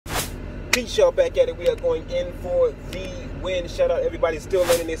Peace, y'all, back at it. We are going in for the win. Shout out everybody still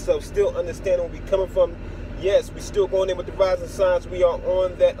learning themselves, still understanding where we coming from. Yes, we still going in with the rising signs. We are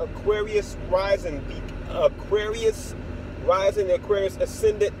on that Aquarius rising, the Aquarius rising, the Aquarius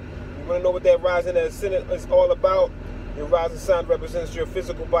ascendant. You want to know what that rising and ascendant is all about? Your rising sign represents your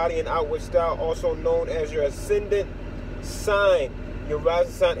physical body and outward style, also known as your ascendant sign. Your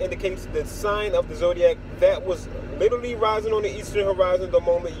rising sign indicates the sign of the zodiac that was literally rising on the eastern horizon the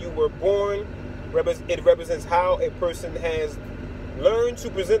moment you were born. It represents how a person has learned to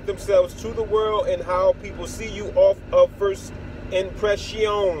present themselves to the world and how people see you off of first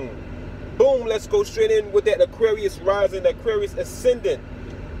impression. Boom, let's go straight in with that Aquarius rising, Aquarius ascendant.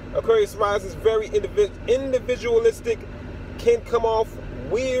 Aquarius rising is very individualistic, can come off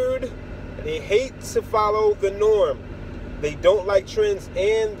weird. They hate to follow the norm. They don't like trends,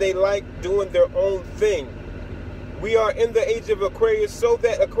 and they like doing their own thing. We are in the age of Aquarius, so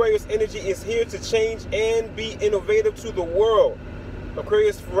that Aquarius energy is here to change and be innovative to the world.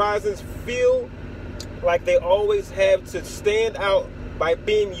 Aquarius risings feel like they always have to stand out by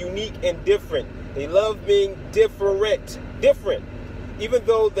being unique and different. They love being different. Even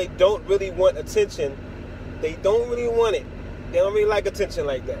though they don't really want attention, they don't really want it. They don't really like attention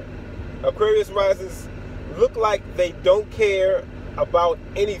like that. Aquarius risings look like they don't care about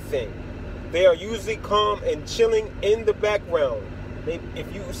anything. They are usually calm and chilling in the background.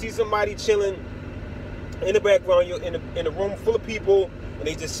 If you see somebody chilling in the background, you're in a room full of people, and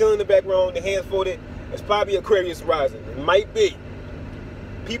they just chill in the background, their hands folded, it's probably Aquarius rising. It might be.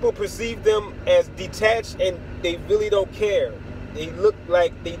 People perceive them as detached, and they really don't care. They look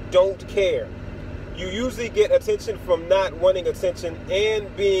like they don't care. You usually get attention from not wanting attention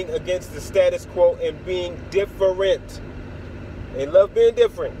and being against the status quo and being different. They love being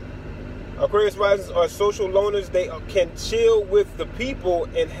different. Aquarius risings are social loners. They can chill with the people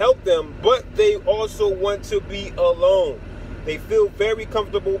and help them, but they also want to be alone. They feel very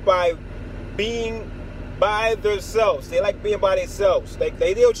comfortable by being by themselves. They like being by themselves.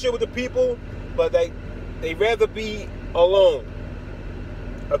 They'll chill with the people, but they rather be alone.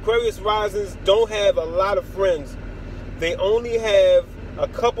 Aquarius risings don't have a lot of friends. They only have a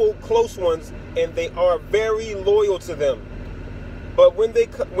couple close ones, and they are very loyal to them. But when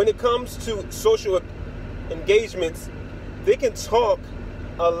it comes to social engagements, they can talk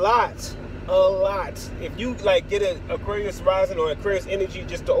a lot. If you get an Aquarius rising or Aquarius energy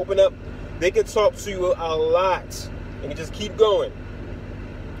just to open up, they can talk to you a lot, and you just keep going.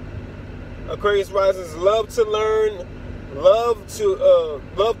 Aquarius risings love to learn, love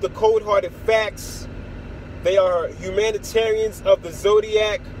the cold-hearted facts. They are humanitarians of the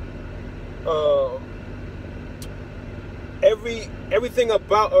zodiac. Everything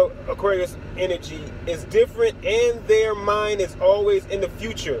about Aquarius energy is different, and their mind is always in the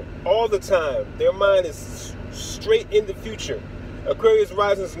future, all the time. Their mind is straight in the future. Aquarius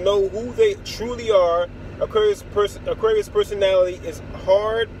risings know who they truly are. Aquarius personality is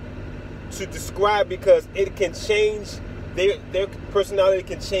hard to describe because it can change. Their personality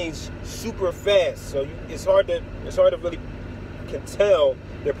can change super fast, so it's hard to really can tell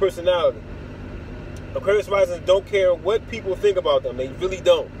their personality. Aquarius risings don't care what people think about them. They really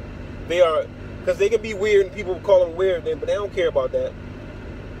don't. Because they can be weird and people call them weird, but they don't care about that.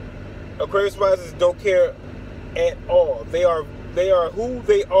 Aquarius risings don't care at all. They are who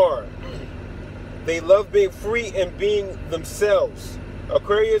they are. They love being free and being themselves.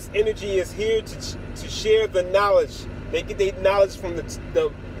 Aquarius energy is here to share the knowledge. They get their knowledge from the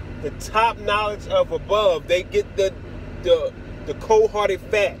top knowledge of above. They get the cold-hearted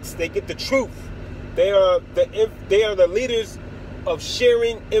facts. They get the truth. They are the leaders of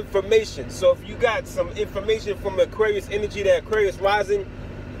sharing information. So if you got some information from Aquarius energy, that Aquarius rising,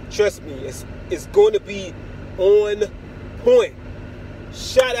 trust me, it's going to be on point.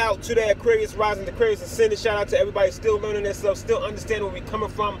 Shout out to that Aquarius rising, the Aquarius ascendant. Shout out to everybody still learning themselves, still understanding where we're coming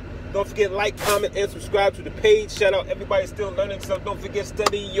from. Don't forget, like, comment, and subscribe to the page. Shout out everybody still learning. So don't forget,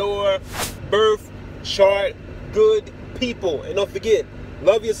 study your birth chart. Good people. And don't forget,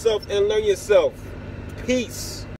 love yourself and learn yourself. Peace.